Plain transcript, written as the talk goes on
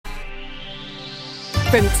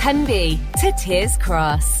From Tenby to Tiers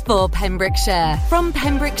Cross for Pembrokeshire. From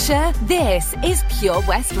Pembrokeshire, this is Pure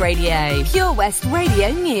West Radio. Pure West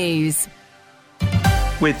Radio News.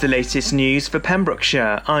 With the latest news for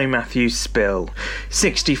Pembrokeshire, I'm Matthew Spill.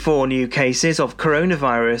 64 new cases of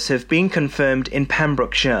coronavirus have been confirmed in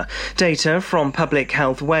Pembrokeshire. Data from Public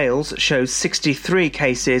Health Wales shows 63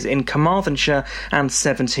 cases in Carmarthenshire and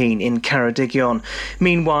 17 in Ceredigion.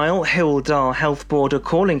 Meanwhile, Hywel Dda Health Board are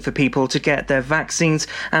calling for people to get their vaccines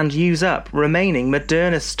and use up remaining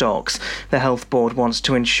Moderna stocks. The Health Board wants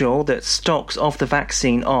to ensure that stocks of the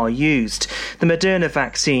vaccine are used. The Moderna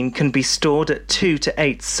vaccine can be stored at 2 to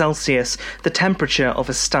 8 Celsius, the temperature of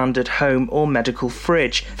a standard home or medical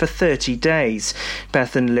fridge, for 30 days.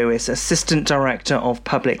 Bethan Lewis, Assistant Director of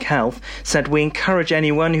Public Health, said we encourage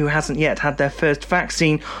anyone who hasn't yet had their first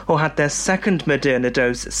vaccine or had their second Moderna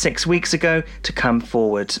dose 6 weeks ago to come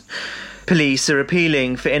forward. Police are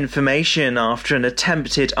appealing for information after an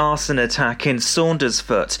attempted arson attack in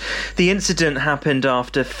Saundersfoot. The incident happened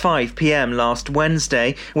after 5 p.m. last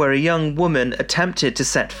Wednesday, where a young woman attempted to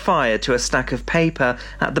set fire to a stack of paper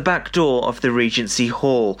at the back door of the Regency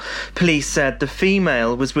Hall. Police said the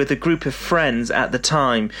female was with a group of friends at the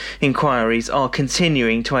time. Inquiries are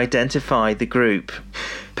continuing to identify the group.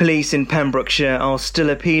 Police in Pembrokeshire are still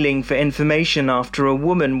appealing for information after a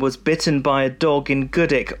woman was bitten by a dog in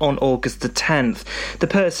Goodwick on August the 10th. The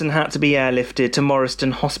person had to be airlifted to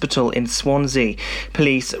Morriston Hospital in Swansea.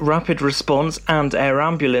 Police, rapid response and air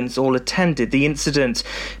ambulance all attended the incident.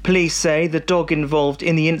 Police say the dog involved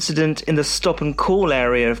in the incident in the stop and call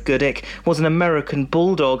area of Goodwick was an American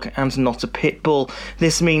bulldog and not a pit bull.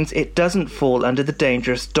 This means it doesn't fall under the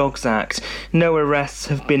Dangerous Dogs Act. No arrests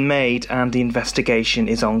have been made and the investigation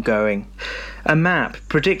is ongoing. A map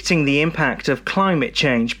predicting the impact of climate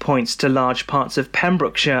change points to large parts of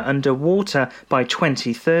Pembrokeshire underwater by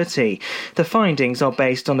 2030. The findings are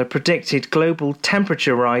based on a predicted global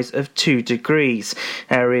temperature rise of 2 degrees.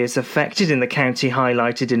 Areas affected in the county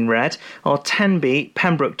highlighted in red are Tenby,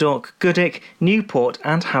 Pembroke Dock, Goodwick, Newport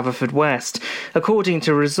and Haverfordwest. According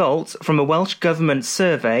to results from a Welsh Government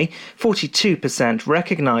survey, 42%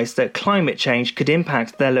 recognise that climate change could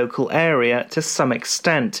impact their local area to some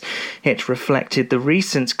extent. It reflected the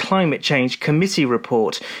recent Climate Change Committee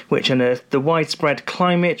report, which unearthed the widespread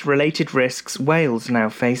climate-related risks Wales now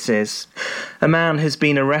faces. A man has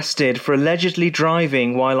been arrested for allegedly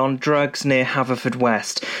driving while on drugs near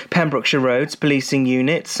Haverfordwest. Pembrokeshire Roads policing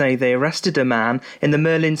units say they arrested a man in the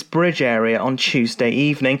Merlin's Bridge area on Tuesday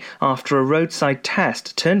evening after a roadside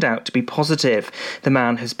test turned out to be positive. The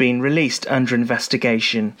man has been released under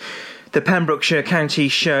investigation. The Pembrokeshire County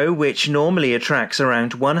Show, which normally attracts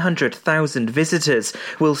around 100,000 visitors,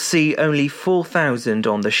 will see only 4,000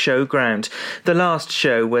 on the showground. The last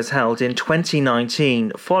show was held in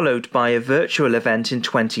 2019, followed by a virtual event in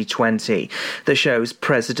 2020. The show's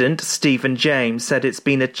president, Stephen James, said it's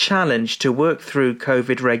been a challenge to work through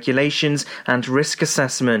COVID regulations and risk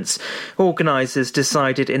assessments. Organisers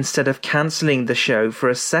decided instead of cancelling the show for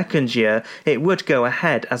a second year, it would go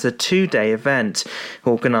ahead as a 2-day event.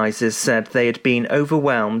 Organisers said they had been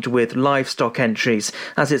overwhelmed with livestock entries,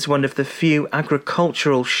 as it's one of the few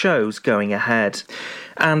agricultural shows going ahead.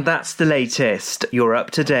 And that's the latest. You're up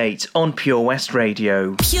to date on Pure West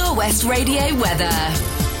Radio. Pure West Radio weather.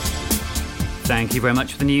 Thank you very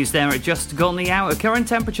much for the news there. At just gone the hour. Current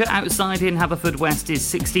temperature outside in Haverfordwest is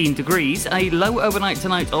 16 degrees. A low overnight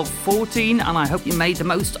tonight of 14, and I hope you made the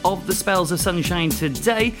most of the spells of sunshine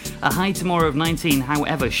today. A high tomorrow of 19.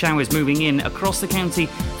 However, showers moving in across the county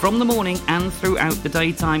from the morning and throughout the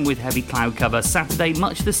daytime with heavy cloud cover. Saturday,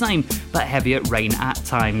 much the same, but heavier rain at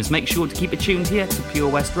times. Make sure to keep it tuned here to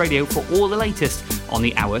Pure West Radio for all the latest on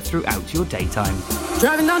the hour throughout your daytime.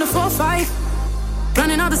 Driving down the 4-5,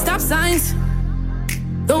 running all the stop signs.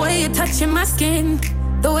 The way you're touching my skin,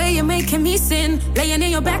 the way you're making me sin, laying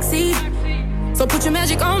in your backseat. So put your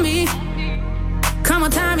magic on me. Come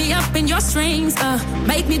on, tie me up in your strings.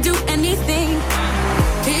 Make me do anything.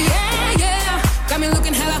 Yeah, yeah. Got me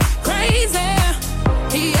looking hella crazy.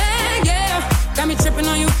 Yeah, yeah. Got me tripping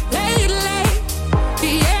on you lately.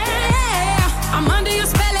 Yeah. I'm under your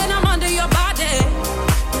spell and I'm under your body.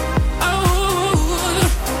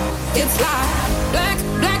 Oh, it's like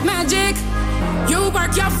black magic. You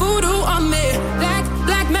work your voodoo on me.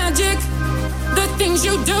 Black magic. The things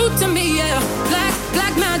you do to me, yeah.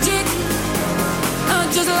 Black magic.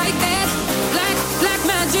 Just like that. Black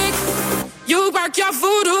magic. You work your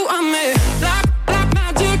voodoo on me. Black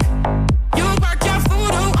magic. You work your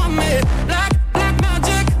voodoo on me. Black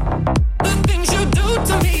magic. The things you do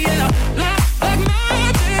to me, yeah. Black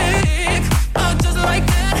magic. Just like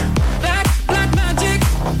that. Black magic.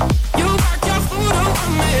 You work your voodoo on me.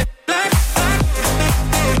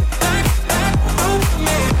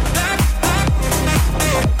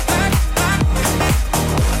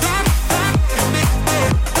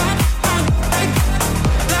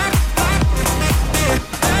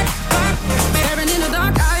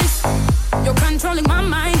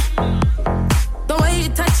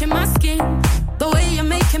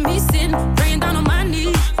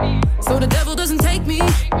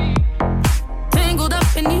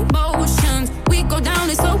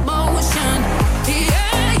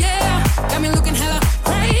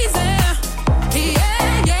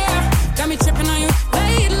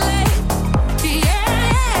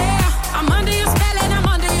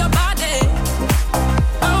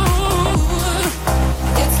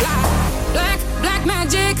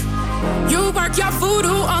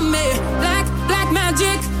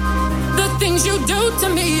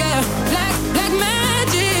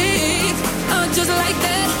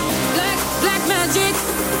 magic.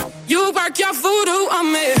 You work your voodoo on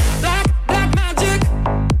me. Black, black magic.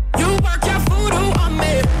 You work your voodoo on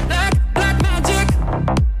me. Black, black magic.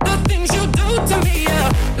 The things you do to me, yeah.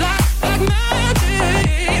 Black, black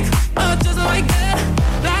magic. Just like that.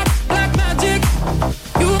 Black, black magic.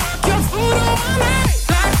 You work your voodoo on me.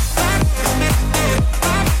 Black, black, black,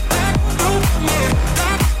 black, black, voodoo on me.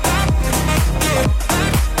 Black, black, black,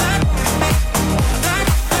 black,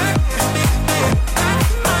 black,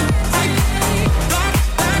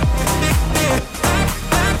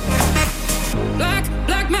 black,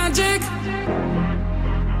 black magic.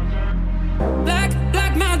 Black,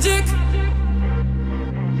 black magic.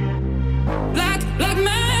 Black, black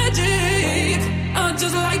magic.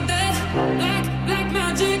 Just like that. Black, black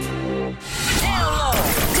magic.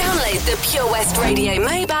 Download the Pure West Radio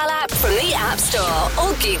mobile app from the App Store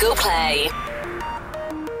or Google Play.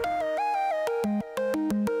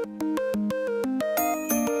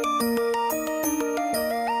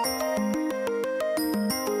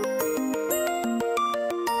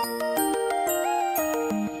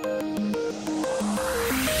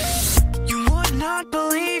 You would not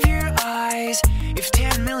believe your eyes if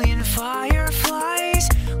 10 million fireflies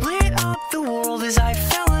lit up the world as I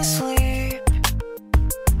fell asleep.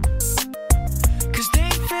 'Cause they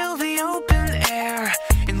fill the open air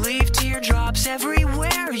and leave teardrops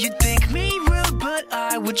everywhere. You'd think me rude, but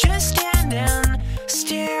I would just stand and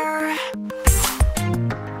stare.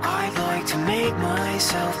 I'd like to make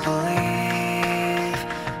myself believe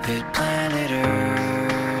that planet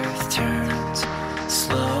Earth turns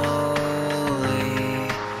slowly.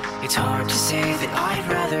 It's hard to say that I'd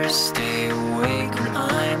rather stay awake when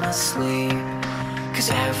I'm asleep. 'Cause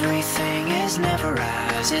everything is never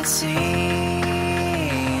as it seems.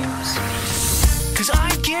 'Cause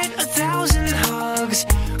I'd get 1,000 hugs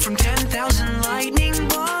from 10,000 lightning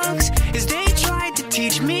bugs as they tried to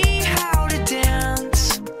teach me how to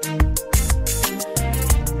dance.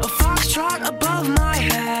 A foxtrot above my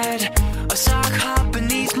head, a sock hop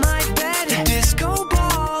beneath my bed. A disco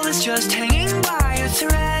ball is just hanging by a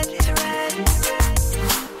thread.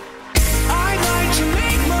 I'd like to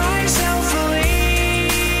make myself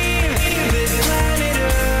believe that planet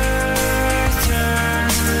Earth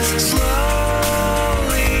turns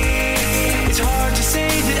slowly. It's hard to say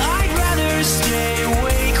that I'd rather stay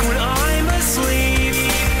awake when I'm asleep.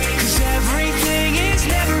 'Cause everything is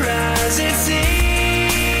never as it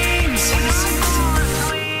seems. When I fall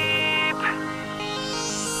asleep,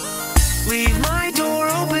 leave my door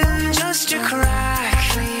open just a crack.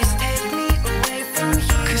 Please take me away from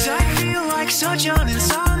here. 'Cause I feel like such an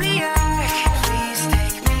insomniac. Please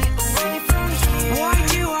take me away from here. Why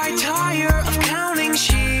do I tire of counting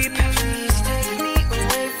sheep? Please take me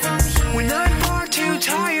away from here. When I'm far too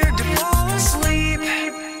tired to fall asleep.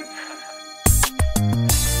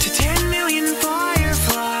 To 10 million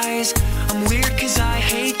fireflies, I'm weird 'cause I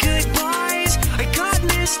hate goodbyes. I got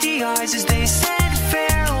misty eyes as they said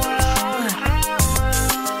farewell.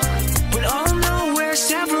 But I'll know where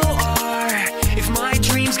several are if my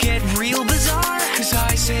dreams get real bizarre. 'Cause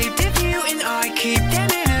I saved a few and I keep them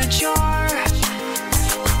in a jar.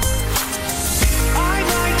 I'd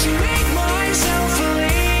like to make myself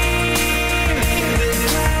believe that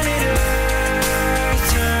planet Earth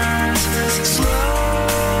turns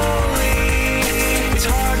slowly. It's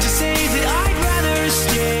hard to say that I'd rather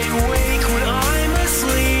stay awake when I'm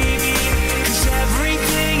asleep. 'Cause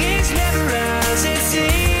everything is never as it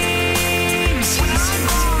seems.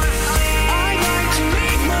 I'd like to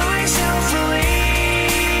make myself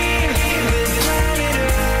believe that planet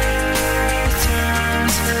Earth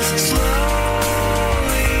turns slowly.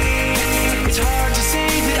 It's hard to say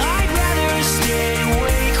that I'd rather stay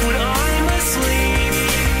awake when I'm asleep.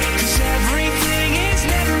 'Cause everything is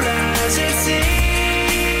never as it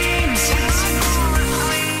seems.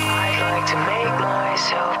 I'd like to make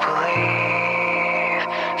myself believe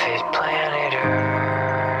that planet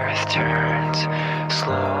Earth turns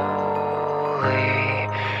slowly.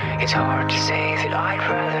 It's hard to say that I'd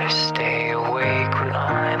rather stay awake when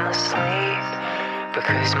I'm asleep.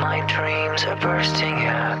 Because my dreams are bursting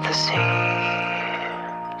at the seams.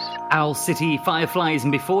 Owl City Fireflies,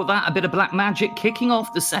 and before that, a bit of Black Magic, kicking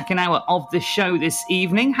off the second hour of the show this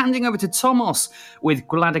evening. Handing over to Thomas with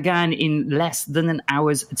Gladagan in less than an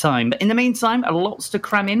hour's time. But in the meantime, lots to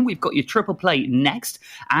cram in. We've got your triple play next,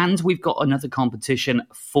 and we've got another competition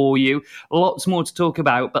for you. Lots more to talk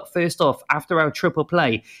about. But first off, after our triple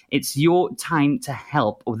play, it's your time to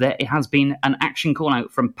help. There has been an action call out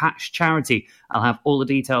from Patch Charity. I'll have all the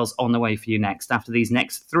details on the way for you next, after these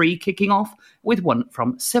next three, kicking off with one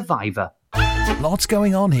from Survivor. Lots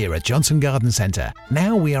going on here at Johnson Garden Centre.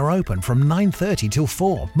 Now we are open from 9:30 till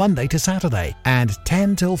 4, Monday to Saturday, and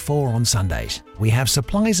 10 till 4 on Sundays. We have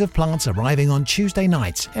supplies of plants arriving on Tuesday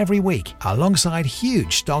nights every week, alongside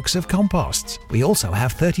huge stocks of composts. We also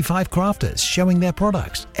have 35 crafters showing their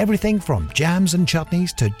products, everything from jams and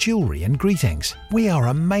chutneys to jewellery and greetings. We are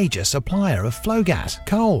a major supplier of flow gas,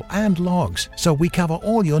 coal and logs, so we cover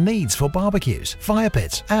all your needs for barbecues, fire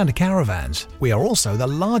pits and caravans. We are also the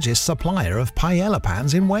largest supplier of paella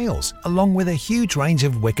pans in Wales, along with a huge range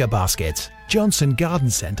of wicker baskets. Johnson Garden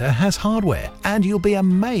Centre has hardware, and you'll be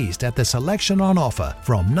amazed at the selection on offer,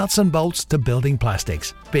 from nuts and bolts to building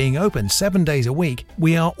plastics. Being open 7 days a week,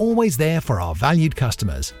 we are always there for our valued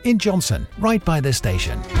customers. In Johnson, right by the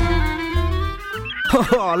station.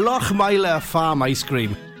 Oh, Lochmeyler Farm Ice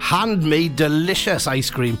Cream. Handmade delicious ice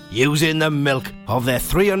cream using the milk of their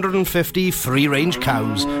 350 free-range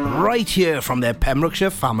cows right here from their Pembrokeshire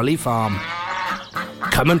family farm.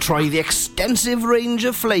 Come and try the extensive range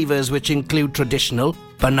of flavours which include traditional,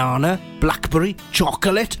 banana, blackberry,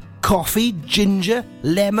 chocolate, coffee, ginger,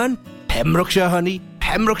 lemon, Pembrokeshire honey,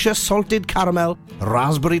 Pembrokeshire salted caramel,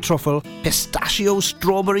 raspberry truffle, pistachio,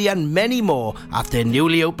 strawberry and many more at their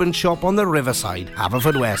newly opened shop on the Riverside,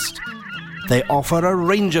 Haverfordwest. They offer a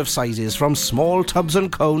range of sizes from small tubs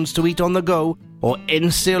and cones to eat on the go or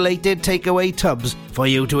insulated takeaway tubs for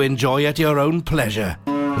you to enjoy at your own pleasure.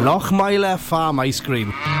 Lochmeyler Farm Ice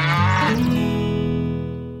Cream.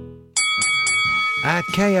 At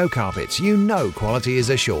KO Carpets, you know quality is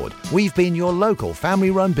assured. We've been your local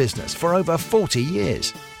family-run business for over 40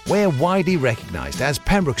 years. We're widely recognised as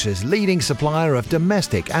Pembrokeshire's leading supplier of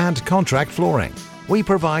domestic and contract flooring. We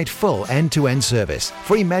provide full end-to-end service,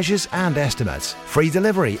 free measures and estimates, free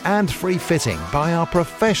delivery and free fitting by our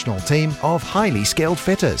professional team of highly skilled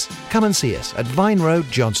fitters. Come and see us at Vine Road,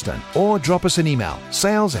 Johnston, or drop us an email,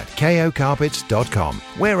 sales@kocarpets.com.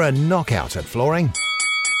 We're a knockout at flooring.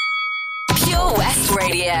 Pure West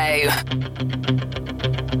Radio.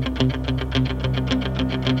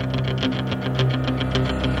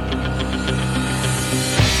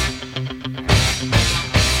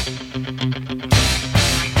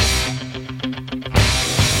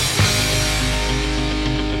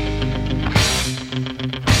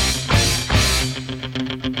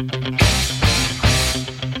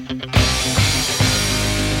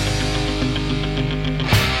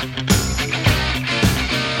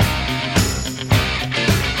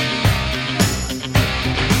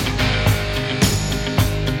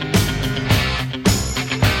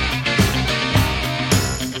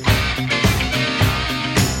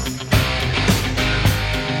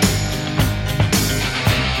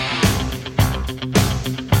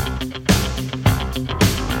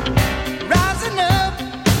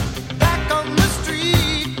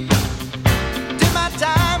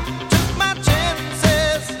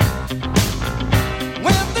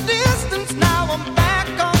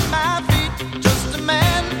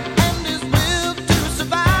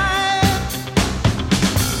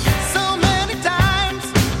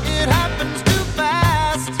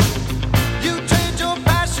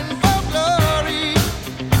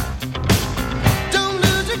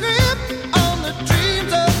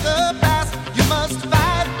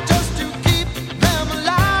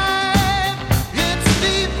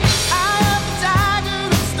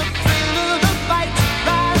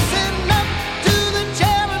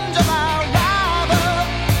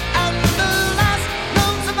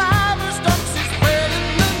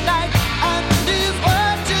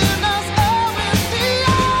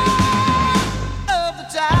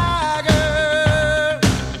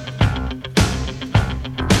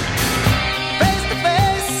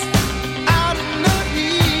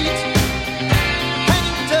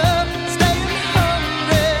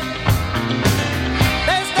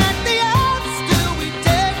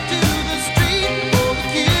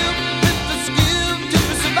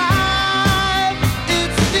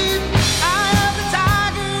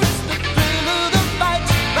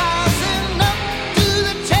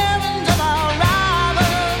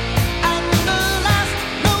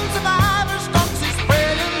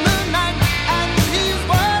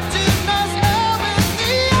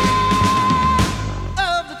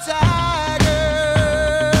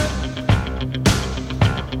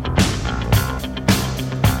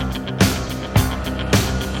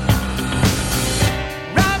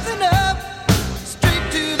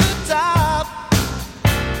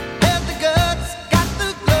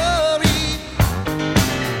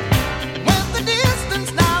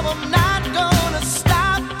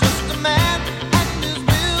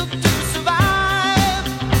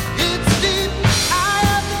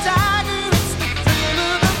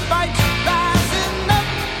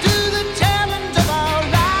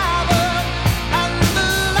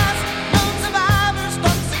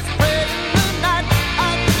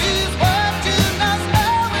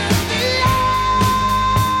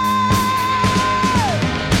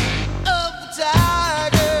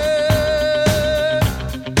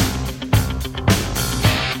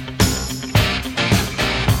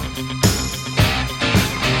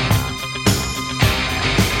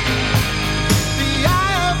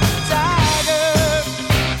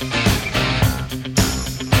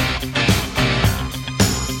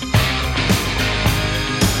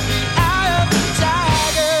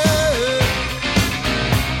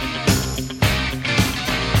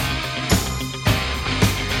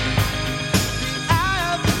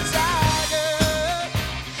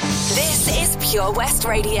 Pure West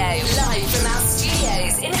Radio, live from our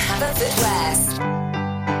studios in Haverfordwest.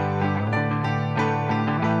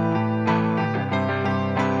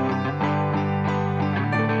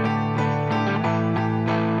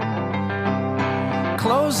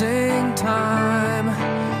 Closing time,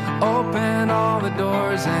 open all the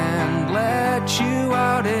doors and let you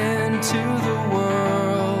out into the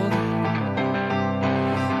world.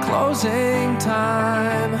 Closing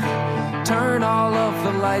time, turn all of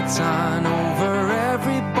the lights on over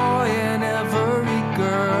every boy and every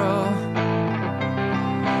girl.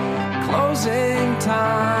 Closing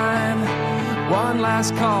time, one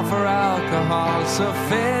last call for alcohol, so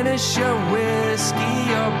finish your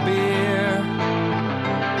whiskey or beer.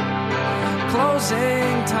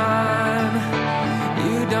 Closing time,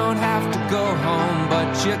 you don't have to go home,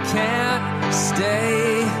 but you can't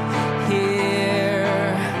stay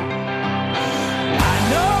here. I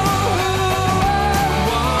know who I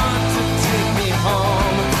want to take me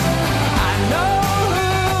home. I know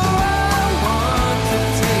who I want to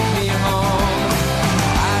take me home.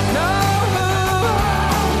 I know who I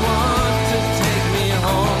want to take me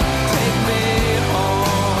home. Take me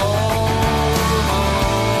home.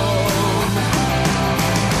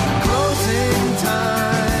 Closing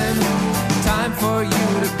time, time for you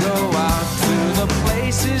to go out to the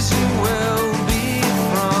places you will be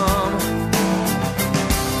from.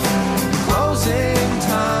 Closing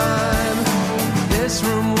time, this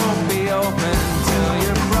room won't be open till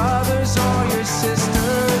your brothers or your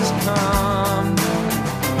sisters come.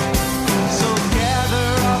 So gather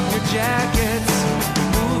up your jackets,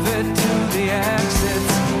 move it to the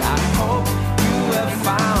exits. I hope you have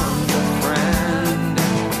found a friend.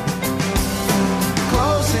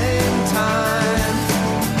 Closing time,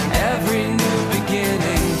 every new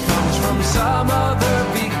beginning comes from some other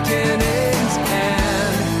beginning's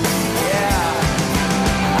end. Yeah,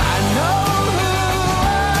 I know who I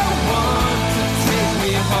want to take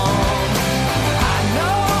me home. I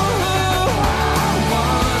know who I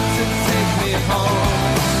want to take me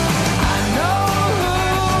home. I know who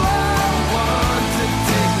I want to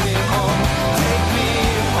take me home. Take me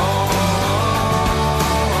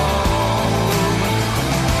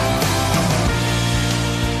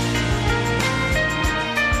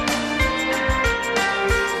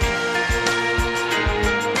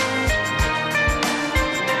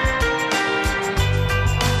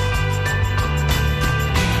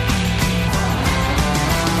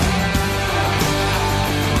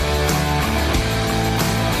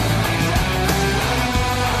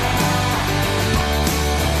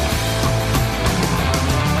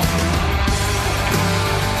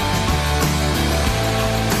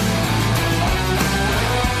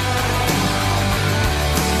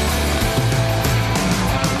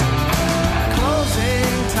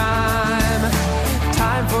closing time,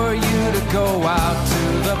 time for you to go out to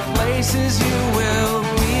the places you will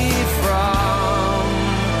be from.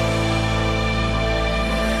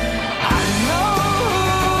 I know who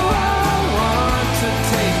I want to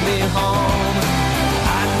take me home.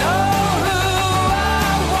 I know who I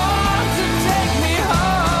want to take me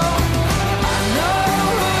home. I know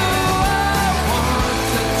who I want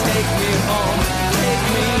to take me home. Take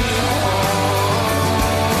me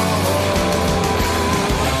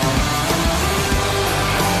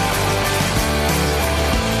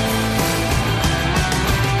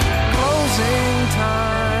closing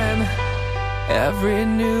time. Every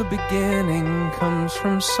new beginning comes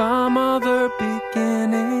from some other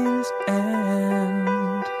beginning's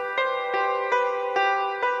end.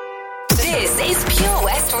 This is Pure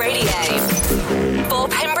West Radio. For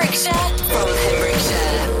Pembrokeshire, from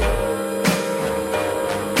Pembrokeshire.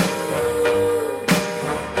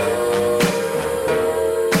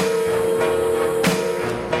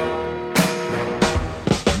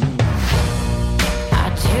 I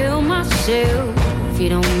tell myself you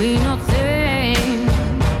don't mean nothing.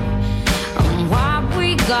 And what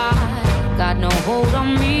we got no hold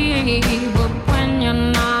on me. But when you're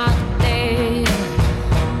not there,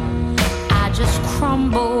 I just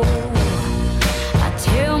crumble. I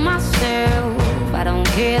tell myself I don't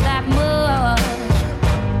care that much,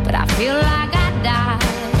 but I feel like I die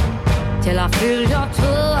till I feel your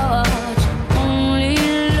touch. Only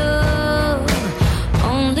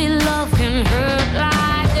love can hurt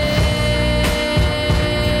like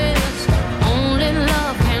this. Only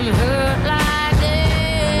love can hurt like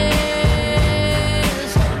this.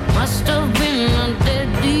 Must have been a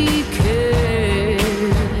deadly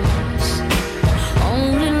kiss.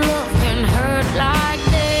 Only love can hurt like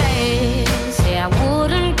this. Say I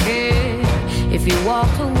wouldn't care if you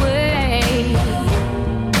walked away,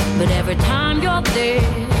 but every time you're there,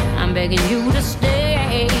 I'm begging you to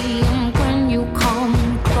stay. And when you call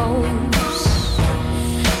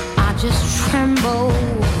tremble.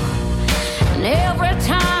 And every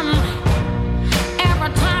time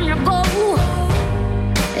you go,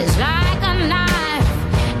 it's like a knife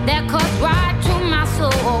that cuts right to my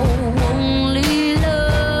soul. Only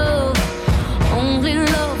love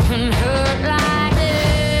can hurt like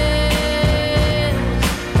this.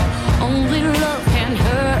 Only love can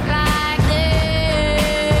hurt like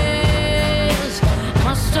this.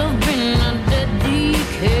 Must have been a deadly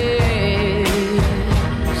kiss.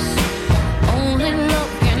 Only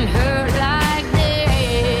love can hurt like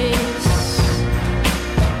this.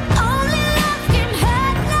 Only love can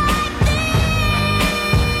hurt like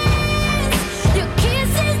this. Your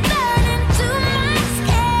kiss is burning to my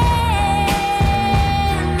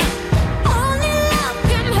skin. Only love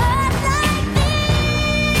can hurt like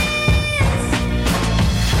this.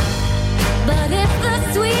 But it's the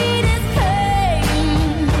sweetest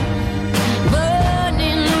pain,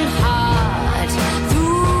 burning hot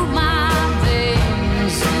through my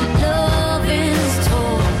veins. Love is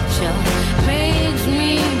torture, makes me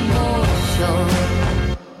more sure.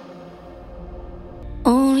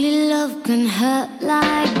 Only love can hurt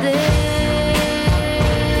like this.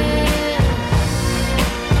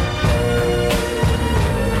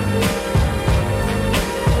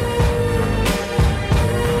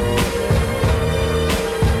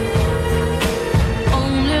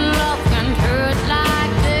 Only love can hurt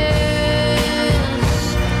like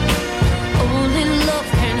this. Only love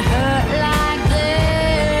can hurt like this.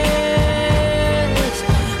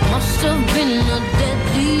 Must have been a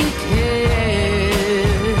deadly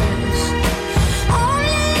kiss.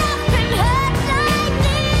 Only love can hurt like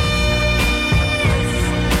this.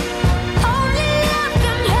 Only love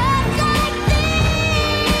can hurt like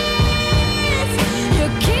this.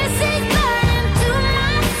 Your kiss is burning to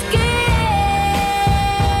my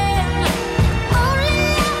skin. Only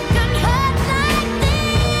love can hurt like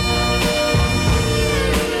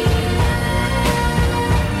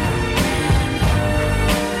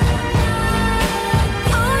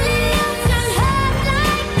Only love can hurt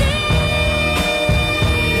like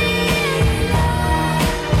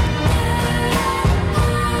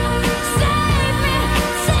Save me,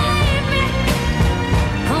 save me.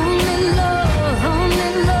 Only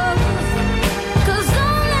love, 'cause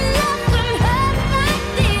only love can hurt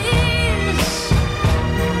like this.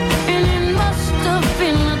 And it must have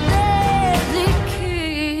been a deadly kiss.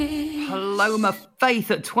 Paloma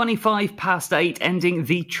Faith at 8:25, ending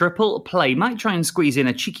the triple play. Might try and squeeze in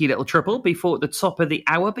a cheeky little triple before the top of the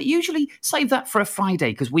hour, but usually save that for a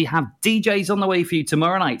Friday because we have DJs on the way for you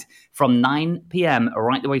tomorrow night from 9 p.m.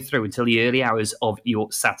 right the way through until the early hours of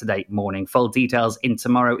your Saturday morning. Full details in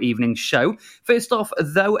tomorrow evening's show. First off,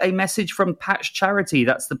 though, a message from Patch Charity.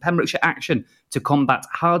 That's the Pembrokeshire Action to Combat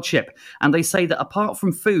Hardship. And they say that apart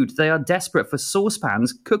from food, they are desperate for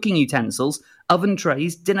saucepans, cooking utensils, oven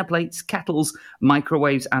trays, dinner plates, kettles,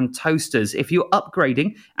 microwaves and toasters. If you're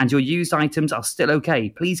upgrading and your used items are still okay,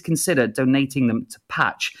 please consider donating them to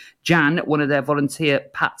Patch. Jan, one of their volunteer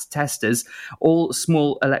PAT testers, all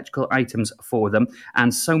small electrical items for them.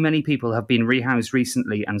 And so many people have been rehoused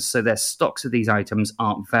recently, and so their stocks of these items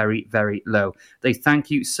are very, very low. They thank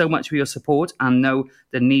you so much for your support and know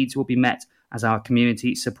the needs will be met as our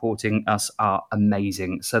community supporting us are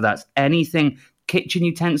amazing. So that's anything kitchen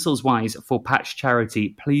utensils wise for Patch Charity.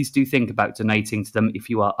 Please do think about donating to them if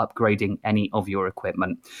you are upgrading any of your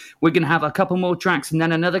equipment. We're going to have a couple more tracks and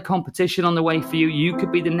then another competition on the way for you. You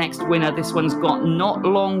could be the next winner. This one's got not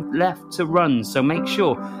long left to run, so make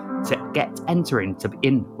sure to get entering to be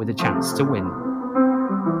in with a chance to win.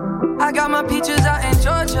 I got my peaches out in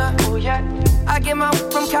Georgia. Oh yeah. I get my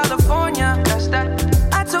from California. That's that.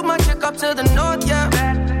 I took my chick up to the north, yeah.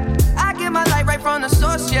 I get my light right from the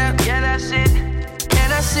source, yeah. Yeah, that's it.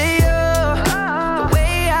 And I see you, the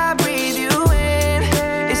way I breathe you in.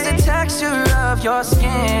 It's the texture of your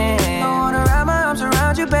skin. I wanna wrap my arms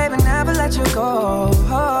around you, baby, never let you go.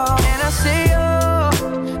 And I see you,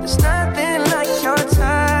 there's nothing like your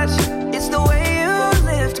touch. It's the way you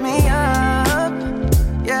lift me up,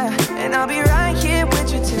 yeah. And I'll be right here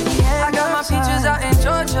with you till the end. I got my peaches out in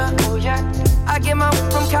Georgia, oh yeah. I get my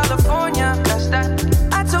from California, that's that.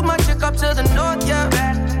 I took my chick up to the north, yeah.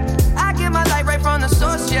 I get my light right from the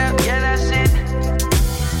source, yeah. Yeah, that's it.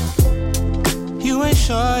 You ain't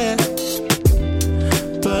sure yet,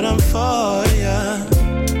 but I'm for ya.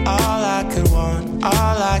 All I could want,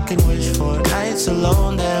 all I could wish for. Nights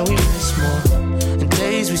alone that we miss more, and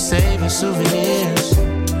days we save as souvenirs.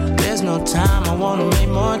 There's no time, I wanna make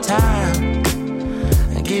more time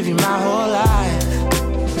and give you my whole life.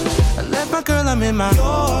 I left my girl, I'm in my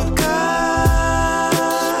Yorker.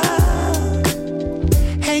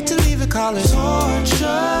 Hate to leave it, call it torture.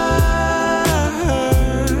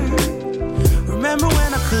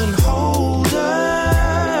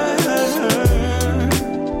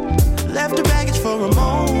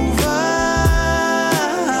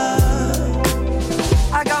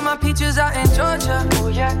 my peaches out in Georgia. Oh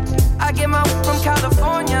yeah. I get my from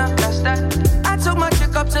California. That's that. I took my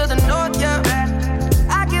chick up to the north, yeah.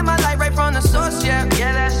 I get my light right from the source, yeah.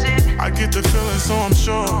 Yeah, that's it. I get the feeling, so I'm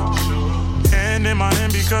sure. Hand in my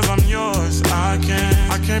hand because I'm yours. I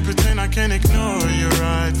can't pretend, I can't ignore you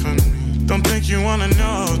right from me. Don't think you wanna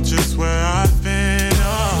know just where I've been.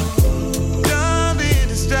 Oh, done being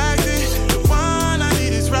distracted. The one I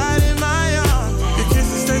need is right in my arms. Your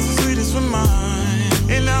kisses taste the sweetest with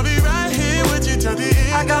mine, and I'll be right here with you till the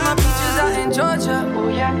end. I got my peaches out in Georgia. Oh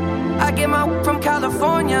yeah. I get my from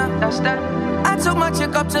California. That's that. I took my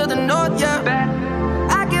chick up to the north, yeah.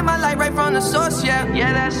 I get my light right from the source, yeah.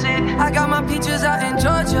 Yeah, that's it. I got my peaches out in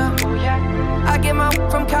Georgia. Oh yeah. I get my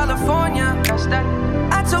from California. That's that.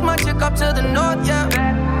 I took my chick up to the north, yeah.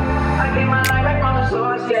 I get my light right from the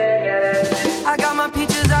source, yeah. Yeah, that's it. I got my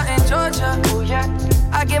peaches out in Georgia. Oh yeah.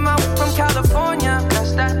 I get my from California.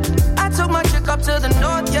 That's that. I took my chick up to the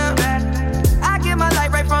north, yeah. I get my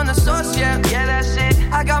light right from the source, yeah. Yeah, that's it.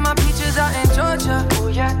 I got my peaches out in Georgia. Oh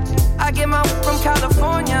yeah. I get my from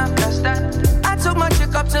California. That's that. I took my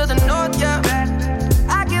chick up to the north, yeah.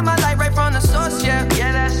 I get my light right from the source, yeah.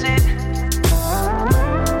 Yeah, that's it.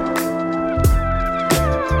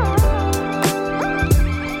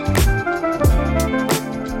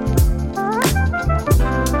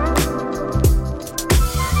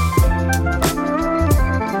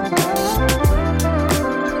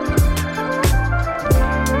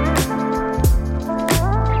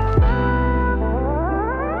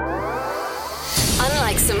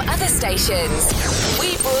 Stations.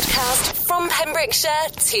 We broadcast from Pembrokeshire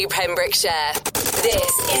to Pembrokeshire.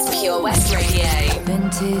 This is Pure West Radio.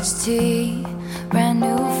 Vintage tea, brand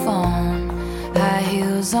new phone, high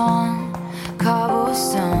heels on,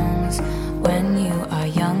 cobblestones. When you are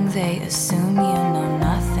young, they assume you know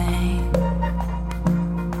nothing.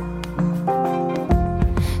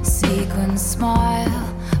 Sequin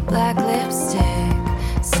smile, black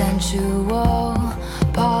lipstick, sensual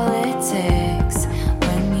politics.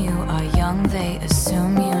 They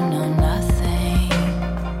assume you know nothing.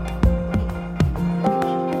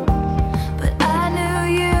 But I knew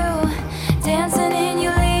you, dancing in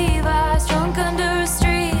your Levi's, drunk under a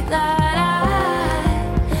street light.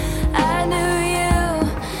 I knew you,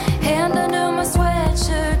 hand under my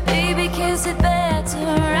sweatshirt, baby kiss it better.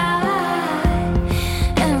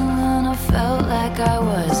 And when I felt like I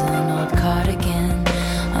was an old cardigan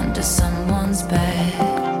under someone's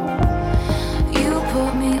bed,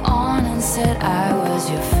 put me on and said I was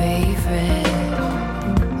your favorite.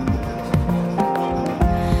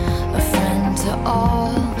 A friend to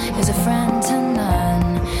all is a friend to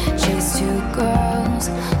none. Chase two girls,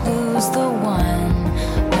 lose the one.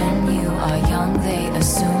 When you are young, they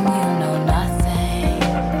assume you know nothing.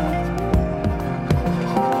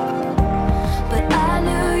 But I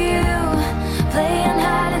knew you, playing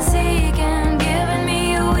hide and seek and giving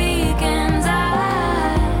me a weekend's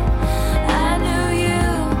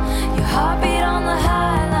heartbeat on the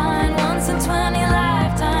high line, once in 20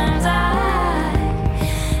 lifetimes.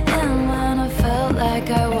 And when I felt like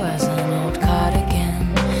I was an old cardigan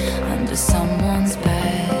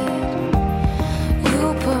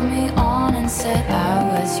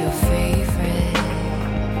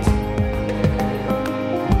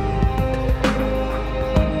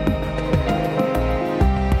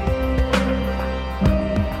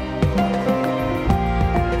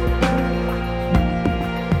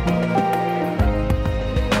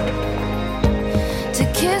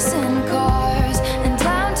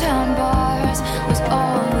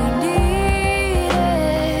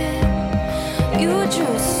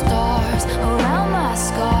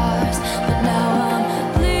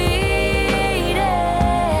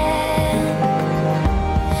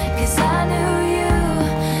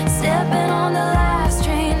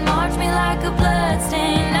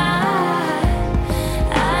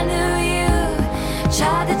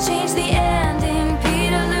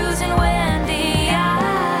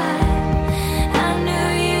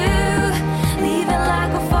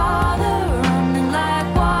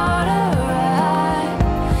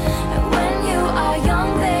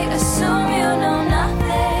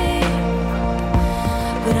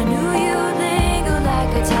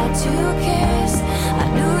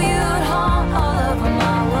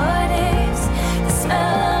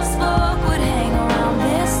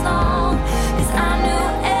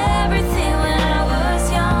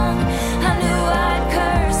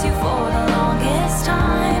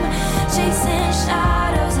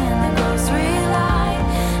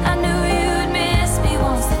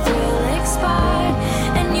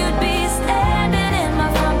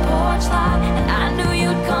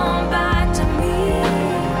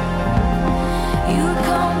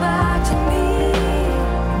back to me,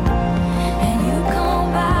 and you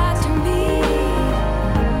come back to me,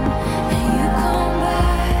 and you come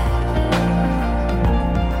back.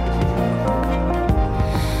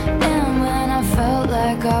 And when I felt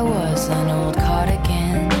like I was an old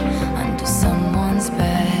cardigan under someone's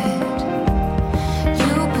bed,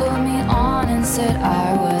 you put me on and said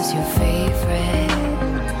I was your favorite.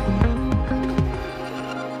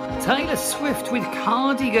 Taylor Swift with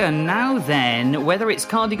Cardigan. Now then, whether it's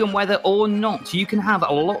cardigan weather or not, you can have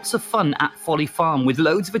lots of fun at Folly Farm with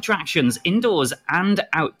loads of attractions indoors and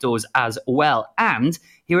outdoors as well. And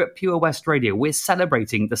here at Pure West Radio, we're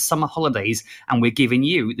celebrating the summer holidays and we're giving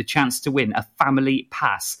you the chance to win a family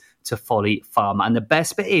pass to Folly Farm. And the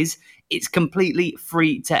best bit is, it's completely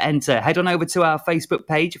free to enter. Head on over to our Facebook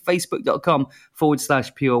page,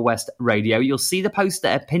 facebook.com/Pure West Radio. You'll see the post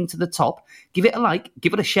there pinned to the top. Give it a like,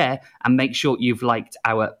 give it a share, and make sure you've liked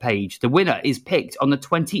our page. The winner is picked on the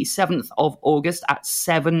 27th of August at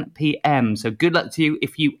 7 p.m. So good luck to you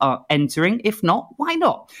if you are entering. If not, why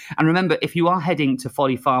not? And remember, if you are heading to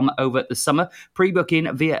Folly Farm over the summer,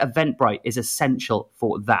 pre-booking via Eventbrite is essential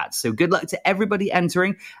for that. So good luck to everybody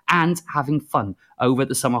entering and having fun over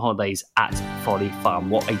the summer holidays at Folly Farm.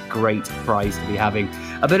 What a great prize to be having.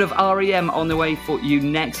 A bit of R.E.M. on the way for you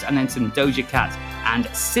next, and then some Doja Cat and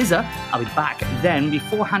SZA. I'll be back then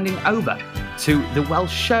before handing over to the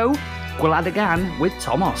Welsh show, Gwladagan with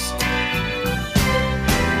Thomas.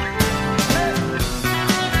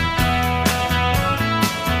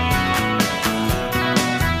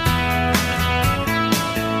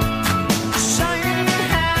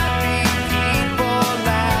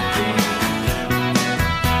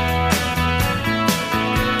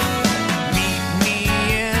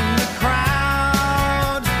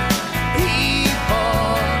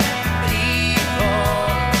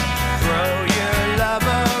 Throw your love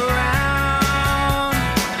around.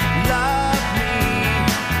 Love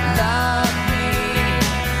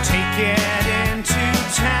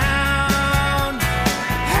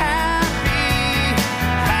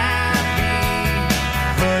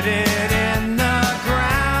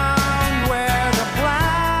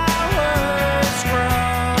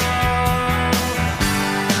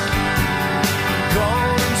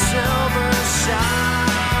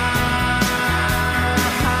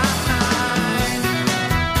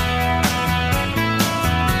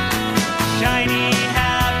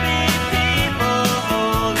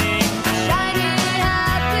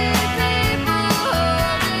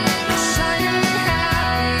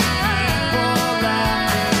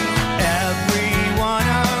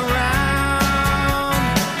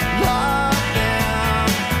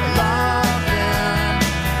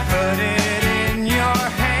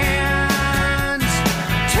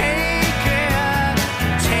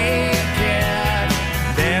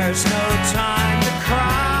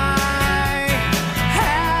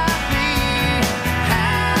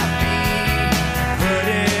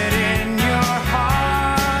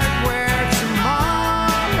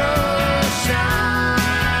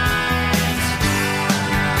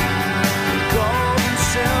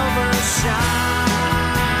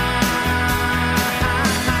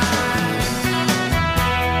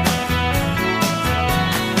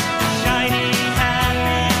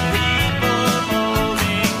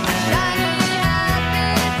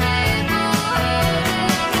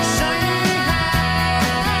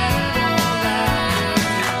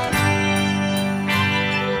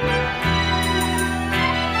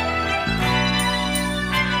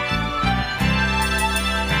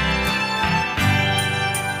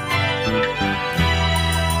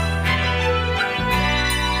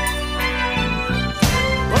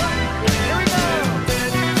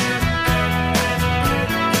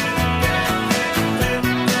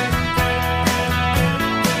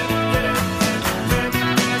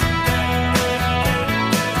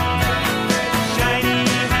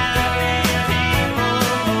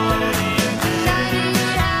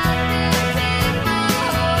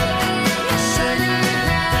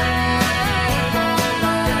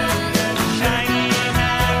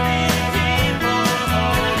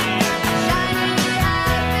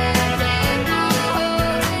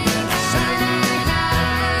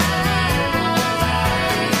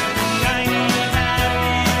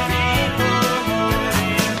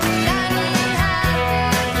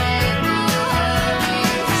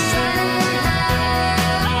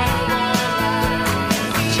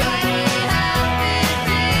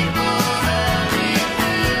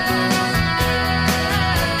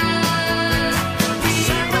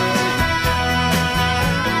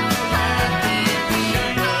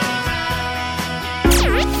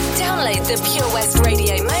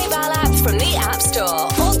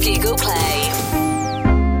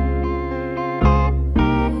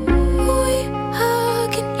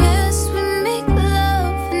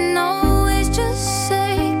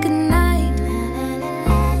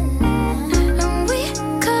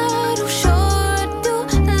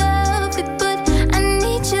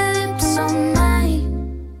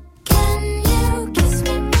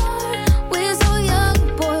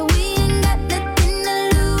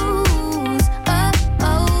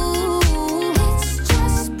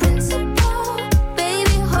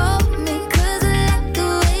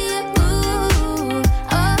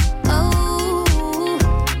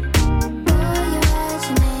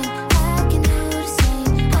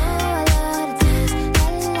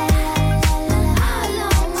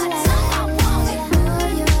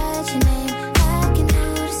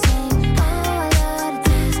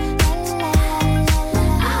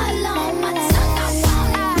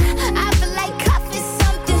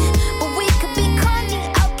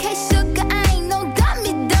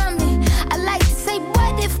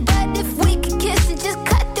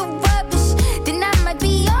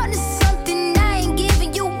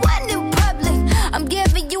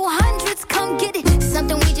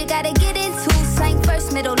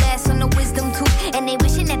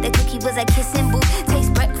was a kissing booth.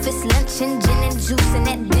 Taste breakfast, lunch, and gin and juice. And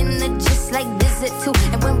at dinner, just like dessert too.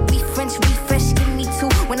 And when we French refresh, give me two.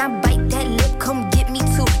 When I bite that lip, come get me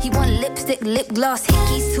two. He want lipstick, lip gloss,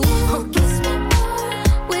 hickeys too. Kiss me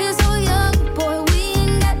more. We're so young, boy. We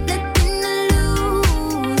ain't got nothing to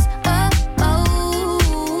lose.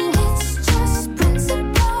 Oh, it's just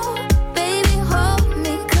principle. Baby, hold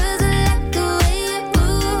me, 'cause I like the way you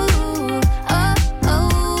move. Oh,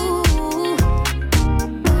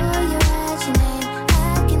 boy, you write your name, I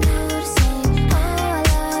can do the same. Oh, I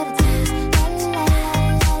love the taste. La la la la la.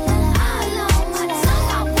 I know my tongue,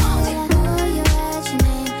 I want it. Boy, you write your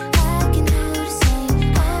name, I can do the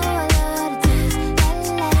same. Oh, I love the taste. La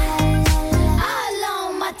la la la la. I know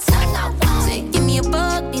my tongue, I want it. Give me a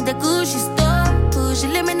buck, need the Gucci store. Push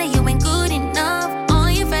your limit, you ain't good enough. All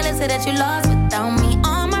your fellas say that you lost without me.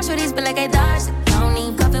 All my shorties feel like I dodged the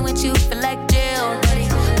county. Coughing with you feel like jail, buddy.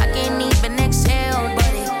 I can't even exhale,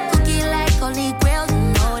 buddy. Cookie like holy grail, you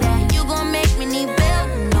know that. You gon' make me need bail,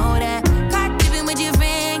 you know that. Caught dipping with your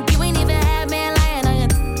friend, you ain't even had man lying on you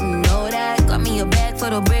know that. Got me a bag for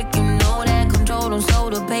the brick, you know that. Control on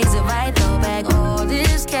soda, pays it right though back. All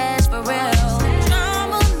this cash for real.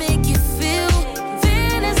 Drama make you feel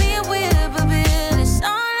fantasy and whip a bill. It's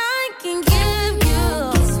all I can give you.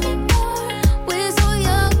 Kiss me more. We're so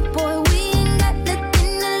young, boy. We ain't got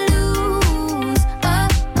nothing to lose.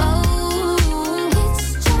 Oh, it's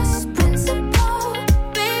just principle.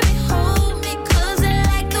 Baby, hold me, 'cause I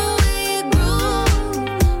like the way you groove.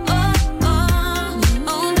 Oh,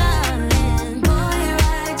 darling. Boy, you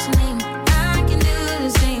write your name, I can do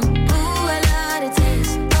the same. Ooh, I love the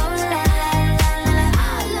taste. Oh, la la la la. I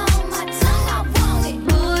know my tongue, I want it.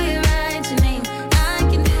 Boy, you write your name, I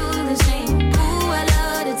can do the same. Ooh, I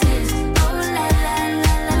love the taste. Oh, la la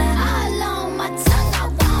la la. I know my tongue, I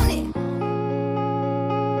want it.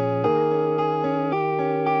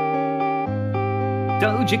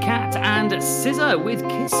 Doja Cat and SZA with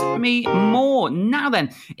Kiss Me More. Now then,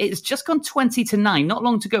 it's just gone 20 to 9. Not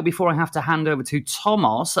long to go before I have to hand over to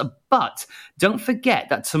Thomas. But don't forget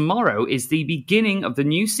that tomorrow is the beginning of the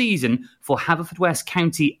new season for Haverfordwest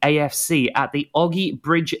County AFC at the Oggy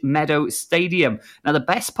Bridge Meadow Stadium. Now, the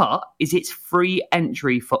best part is it's free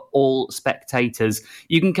entry for all spectators.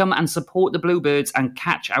 You can come and support the Bluebirds and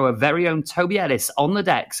catch our very own Toby Ellis on the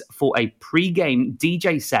decks for a pre-game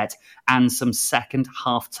DJ set and some second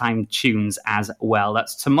half-time tunes as well.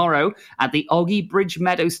 That's tomorrow at the Oggy Bridge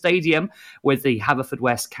Meadow Stadium with the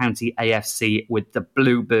Haverfordwest County AFC with the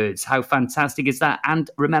Bluebirds. How fantastic is that?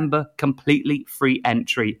 And remember, completely free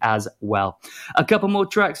entry as well. A couple more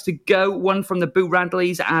tracks to go, one from the Boo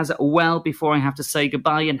Radleys as well before I have to say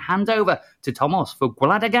goodbye and hand over to Thomas for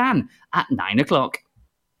Gwladagan at 9 o'clock.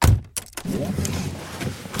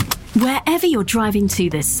 Wherever you're driving to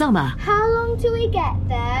this summer, How long do we get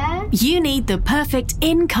there? you need the perfect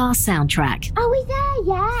in-car soundtrack. Are we there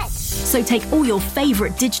yet? So take all your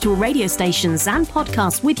favourite digital radio stations and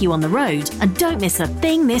podcasts with you on the road and don't miss a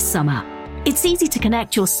thing this summer. It's easy to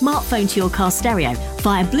connect your smartphone to your car stereo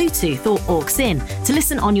via Bluetooth or aux-in to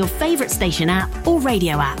listen on your favourite station app or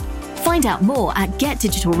radio app. Find out more at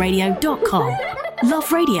getdigitalradio.com.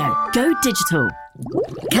 Love radio. Go digital.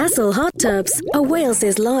 Castle Hot Tubs are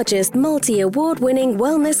Wales's largest multi-award-winning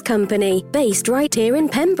wellness company based right here in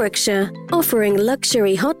Pembrokeshire, offering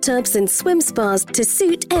luxury hot tubs and swim spas to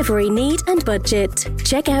suit every need and budget.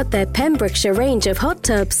 Check out their Pembrokeshire range of hot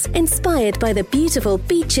tubs inspired by the beautiful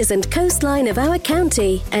beaches and coastline of our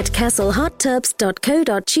county at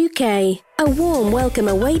castlehottubs.co.uk. A warm welcome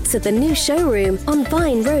awaits at the new showroom on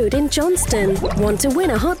Vine Road in Johnston. Want to win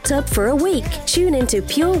a hot tub for a week? Tune into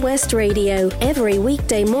Pure West Radio every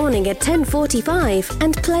weekday morning at 10:45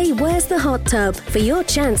 and play Where's the Hot Tub for your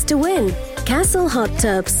chance to win. Castle Hot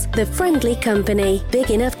Tubs, the friendly company, big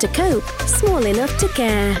enough to cope, small enough to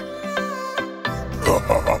care.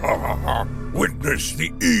 Witness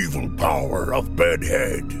the evil power of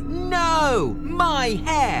Bedhead. No! My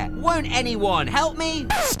hair! Won't anyone help me?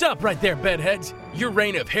 Stop right there, Bedheads. Your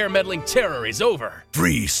reign of hair-meddling terror is over.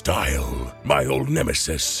 Freestyle, my old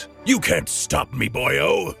nemesis. You can't stop me,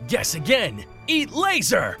 boyo. Guess again. Eat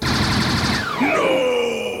laser!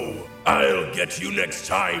 No! I'll get you next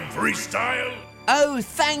time, Freestyle. Oh,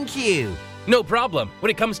 thank you. No problem. When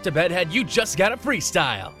it comes to Bedhead, you just gotta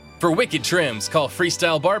freestyle. For wicked trims, call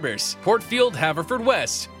Freestyle Barbers, Portfield,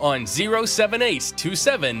 Haverfordwest, on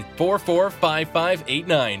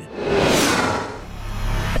 07827445589.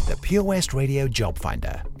 The Pure West Radio Job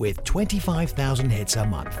Finder, with 25,000 hits a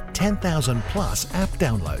month, 10,000 plus app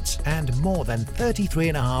downloads, and more than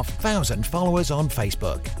 33,500 followers on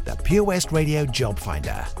Facebook. The Pure West Radio Job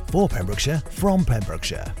Finder, for Pembrokeshire, from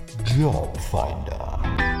Pembrokeshire. Job Finder.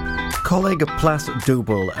 Coleg Plas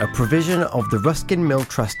Dwbl, a provision of the Ruskin Mill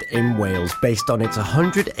Trust in Wales based on its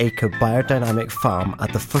 100-acre biodynamic farm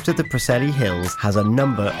at the foot of the Preseli Hills, has a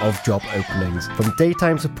number of job openings. From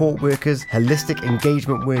daytime support workers, holistic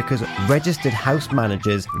engagement workers, registered house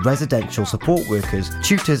managers, residential support workers,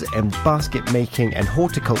 tutors in basket making and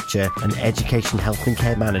horticulture, and education health and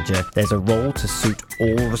care manager, there's a role to suit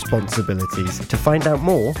all responsibilities. To find out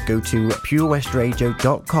more, go to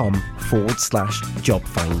purewestradio.com/job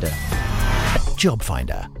finder. Job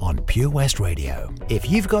Finder on Pure West Radio. If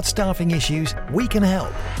you've got staffing issues, we can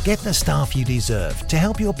help. Get the staff you deserve to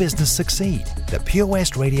help your business succeed. The Pure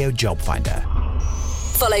West Radio Job Finder.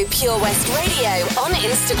 Follow Pure West Radio on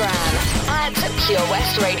Instagram at Pure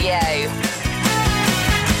West Radio.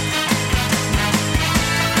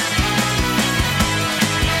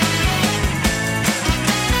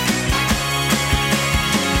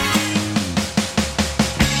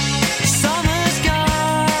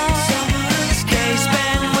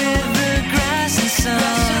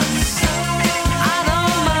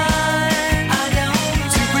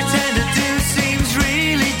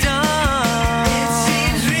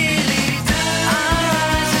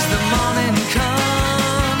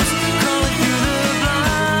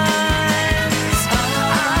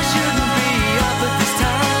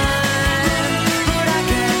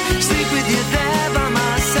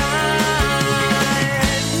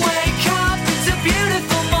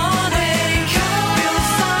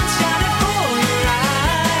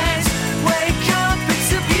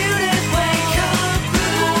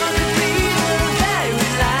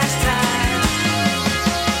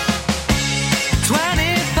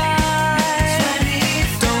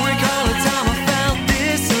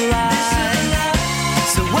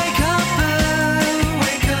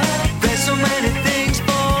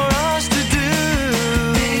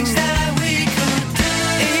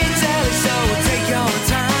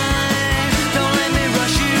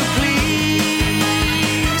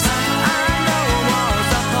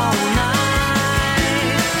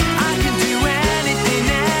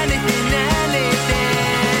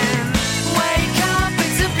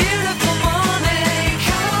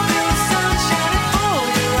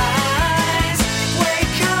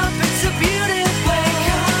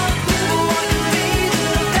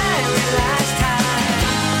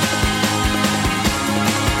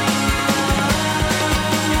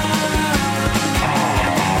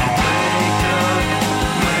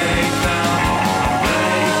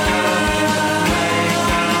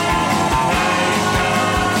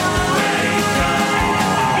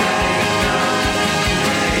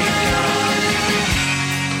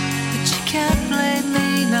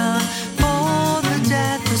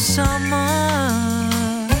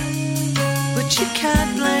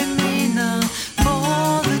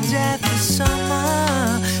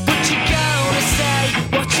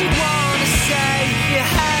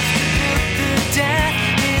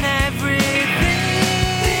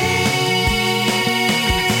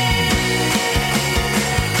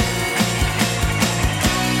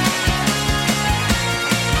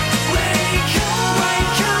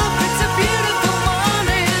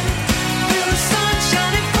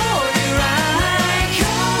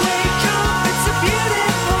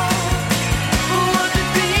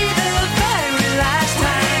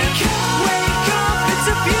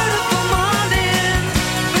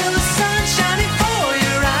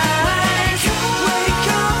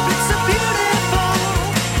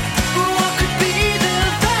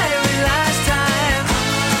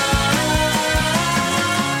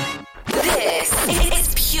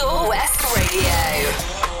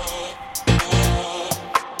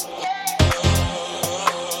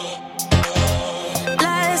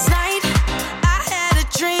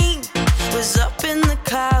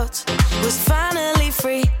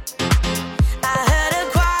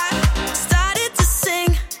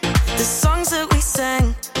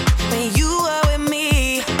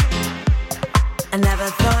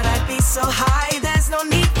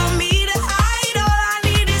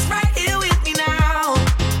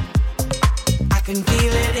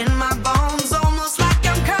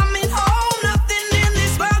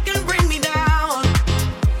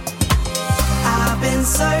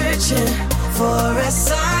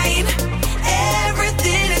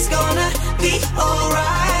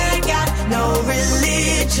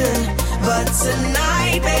 But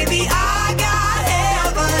tonight, baby, I got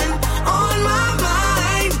heaven on my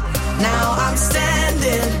mind. Now I'm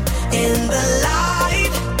standing in the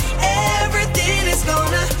light. Everything is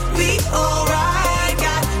gonna be alright.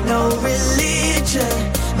 Got no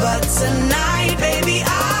religion, but tonight, baby,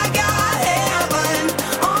 I got heaven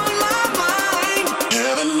on my mind.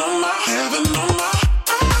 Heaven on my, heaven on my,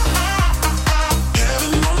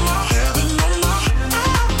 heaven on my, heaven on my.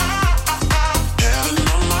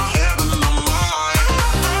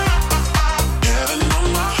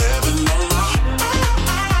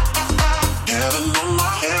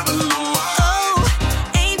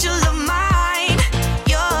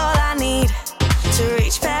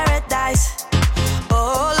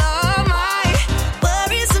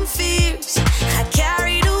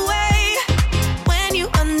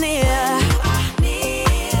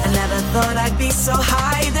 like me so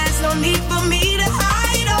high, there's no need for me to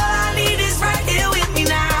hide. All I need is right here with me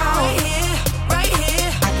now. Right here,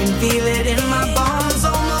 I can feel it in my bones,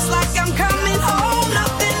 almost like I'm coming home.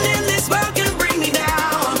 Nothing in this world can bring me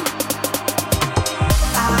down.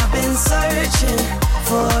 I've been searching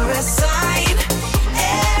for a sign.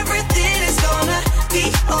 Everything is gonna be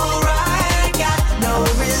alright. Got no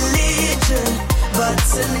religion, but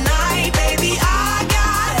tonight, baby, I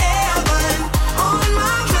got heaven on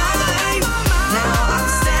my mind. Now I'm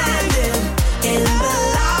standing in the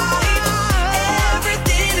light.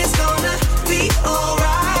 Everything is gonna be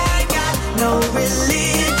alright. Got no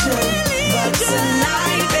religion, but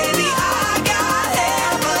tonight, baby, I got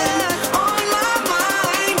heaven on my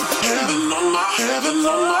mind. Heaven on my, heaven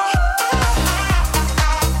on my.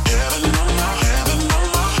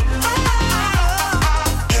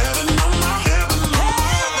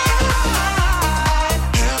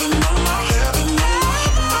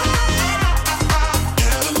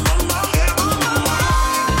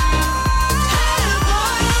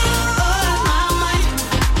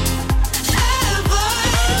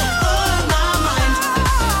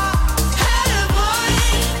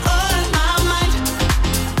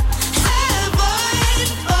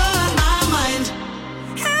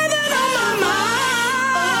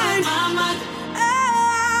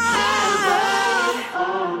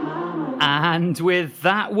 And with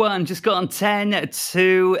that one, just got on 10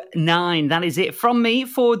 to 9. That is it from me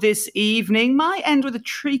for this evening. Might end with a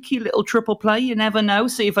tricky little triple play. You never know.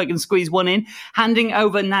 See if I can squeeze one in. Handing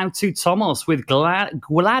over now to Thomas with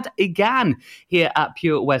Gwlad Igan here at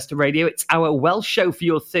Pure West Radio. It's our Welsh show for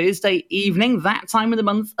your Thursday evening, that time of the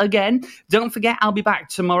month again. Don't forget, I'll be back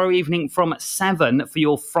tomorrow evening from 7 for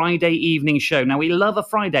your Friday evening show. Now, we love a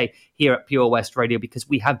Friday here at Pure West Radio because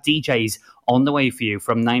we have DJs on the way for you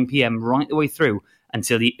from 9 p.m. right the way through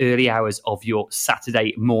until the early hours of your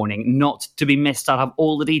Saturday morning. Not to be missed. I'll have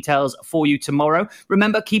all the details for you tomorrow.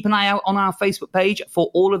 Remember, keep an eye out on our Facebook page for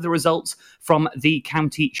all of the results from the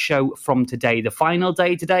county show from today. The final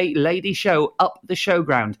day today, lady show up the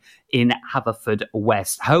showground in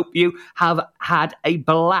Haverfordwest. Hope you have had a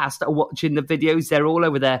blast watching the videos. They're all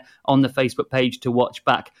over there on the Facebook page to watch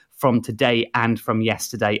back from today and from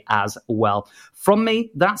yesterday as well. From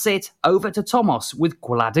me, that's it. Over to Thomas with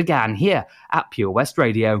Gwlad Igan here at Pure West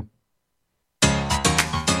Radio.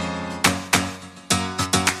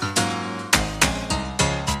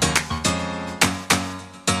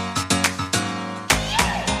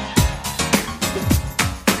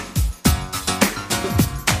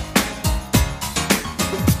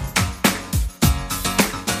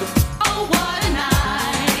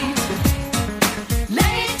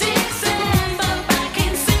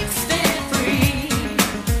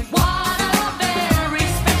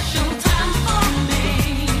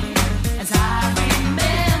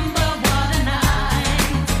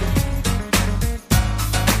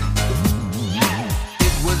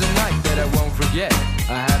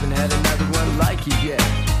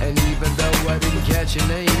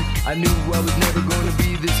 I knew I was never gonna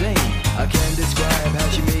be the same. I can't describe how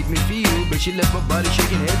she made me feel, but she left my body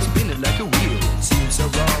shaking, head spinning like a wheel. It seems so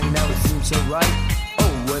wrong, now it seems so right. Oh,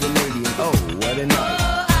 what a lady, and oh, what a night.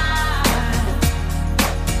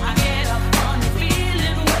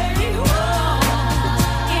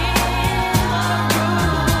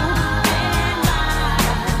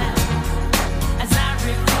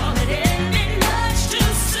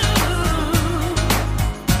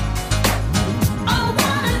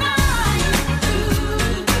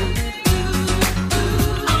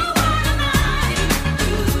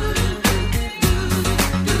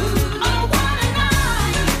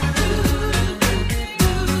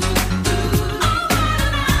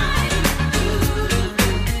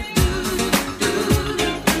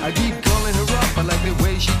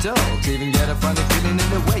 Even get a funny feeling in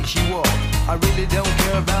the way she walks. I really don't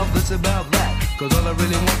care about this, about that, cause all I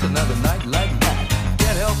really want's another night like that.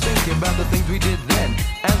 Can't help thinking about the things we did then.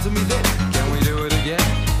 Answer me this, can we do it again?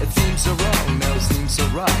 It seems so wrong, now it seems so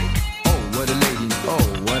right. Oh, what a lady, oh,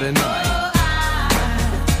 what a night.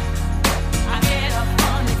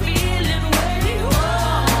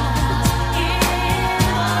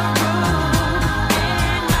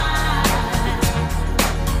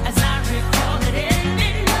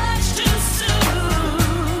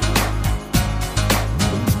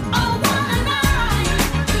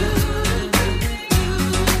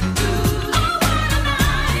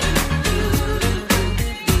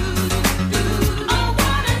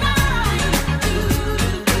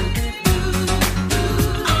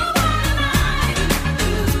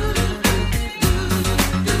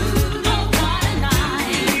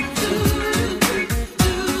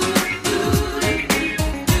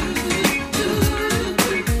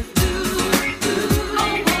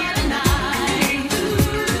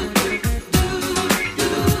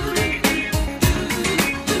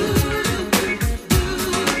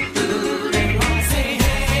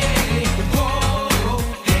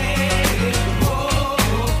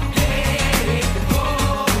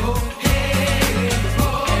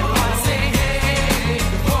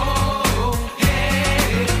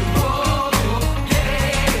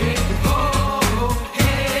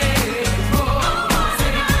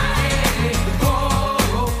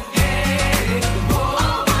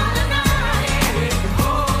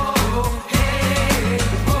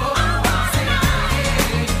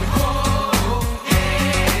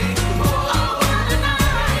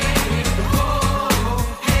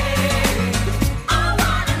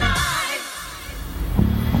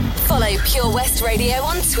 West Radio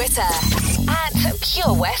on Twitter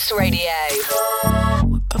 @Pure West Radio.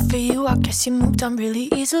 But for you, I guess you moved on really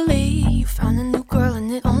easily. You found a new girl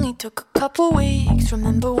and it only took a couple weeks.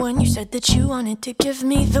 Remember when you said that you wanted to give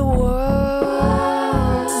me the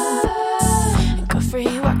world? And good for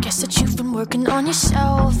you, I guess that you've been working on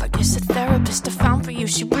yourself. I guess the therapist I found for you,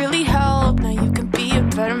 she really helped. Now you can be a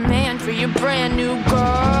better man for your brand new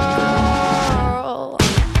girl.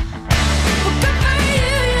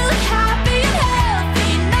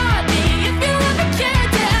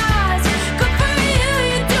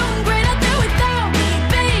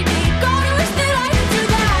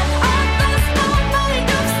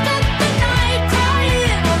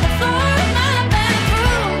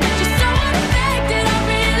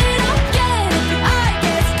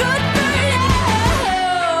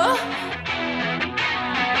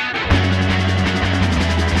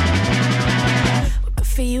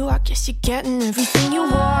 I guess you're getting everything you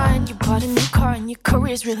want. You bought a new car and your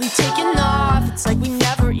career's really taking off. It's like we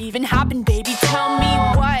never even happened, baby. Tell me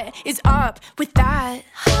what is up with that.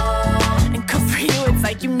 And good for you, it's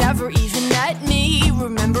like you never even met me.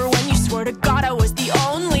 Remember when you swore to God I was the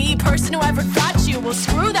only person who ever got you? Well,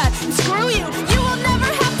 screw that and screw you. You will never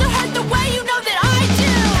have to hurt the way you know that I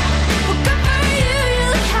do. Well, good for you, you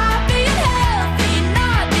look happy and healthy.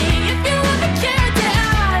 Not me, if you ever cared to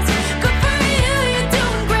ask. Good for you, you're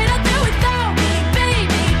doing great out there without me,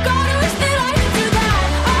 baby. Gotta wish that I could do that.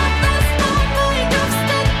 I lost my mind, I've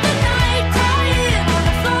spent the night crying on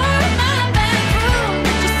the floor of my bedroom.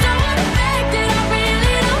 But you're so unaffected, I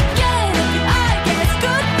really don't get it. I guess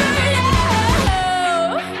good for you.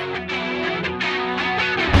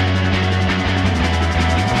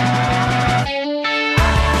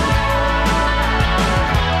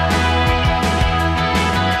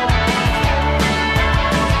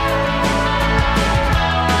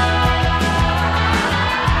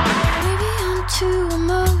 Maybe I'm too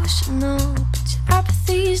emotional, but your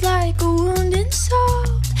apathy's like a wounded soul.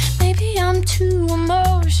 Maybe I'm too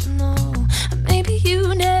emotional, or maybe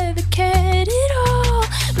you never cared at all.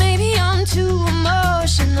 Maybe I'm too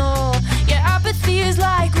emotional, your apathy is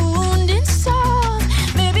like a wounded soul.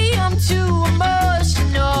 Maybe I'm too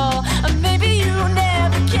emotional, or maybe you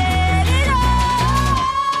never cared at all.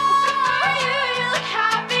 For you, you look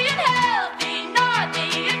happy and healthy, not me,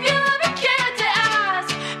 if you ever cared to ask.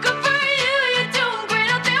 Good for you, you're doing great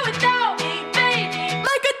out there without me, baby.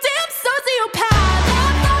 Like a damn sociopath,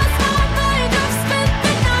 I've lost my mind, I've spent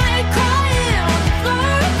the night crying on the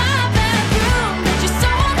floor of my bedroom. But you're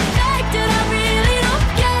so unaffected, I really don't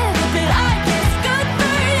get it, but I guess good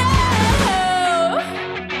for you.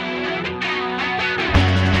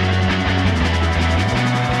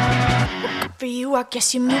 For you, I guess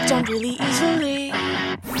you moved on really easily.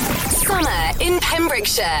 Summer in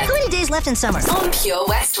Pembrokeshire. How many days left in summer? On Pure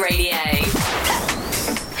West Radio.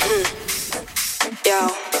 Yo.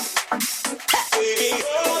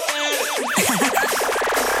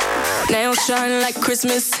 Nails shine like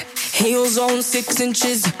Christmas. Heels on 6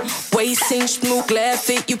 inches. Waist inch, smooth, glad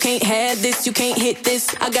fit. You can't have this, you can't hit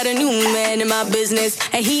this. I got a new man in my business,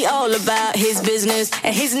 and he all about his business.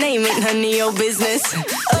 And his name ain't none of your business. Oh,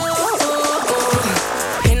 oh,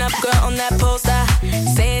 oh. Pin up girl on that poster.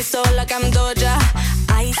 Say it so like I'm Doja.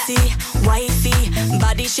 Icy, wifey,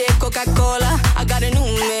 body shape Coca-Cola. I got a new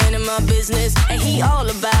man in my business, and he all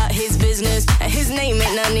about his business. And his name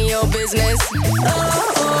ain't none of your business. Oh,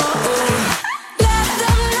 oh, oh. Let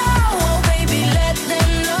them know, oh baby, let them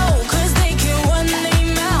know. 'Cause they can run their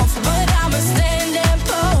mouth, but I'ma stand and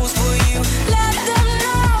pose for you. Let them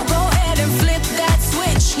know, go ahead and flip that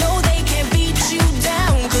switch. No, they can't beat you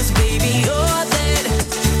down, 'cause baby, you're that.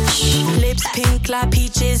 Lips pink like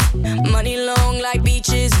peaches, money long like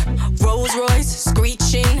beaches. Rolls Royce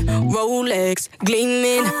screeching, Rolex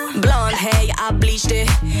gleaming. Blonde hair, I bleached it.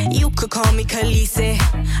 You could call me Khaleesi.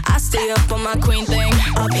 I stay up on my queen thing.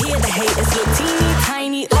 Up here the haters look teeny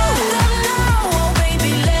tiny. Ooh. Let them know, oh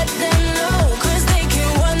baby, let them know. 'Cause they can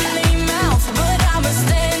run their mouth, but I'ma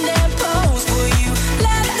stand and pose for you.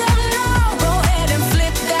 Let them know, go ahead and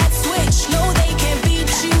flip that switch. No, they can't beat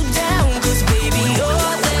you down, 'cause baby,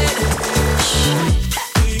 you're that.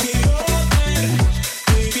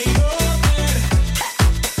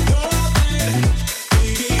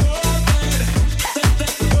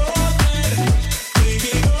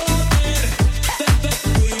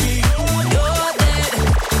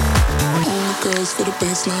 For the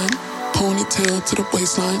baseline, ponytail to the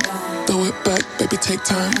waistline. Throw it back, baby, take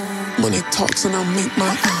time. Money talks and I'll make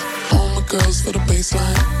mine. All my girls for the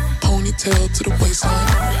baseline, ponytail to the waistline.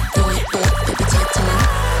 Throw it back, baby, take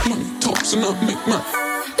time. Money talks and I'll make mine.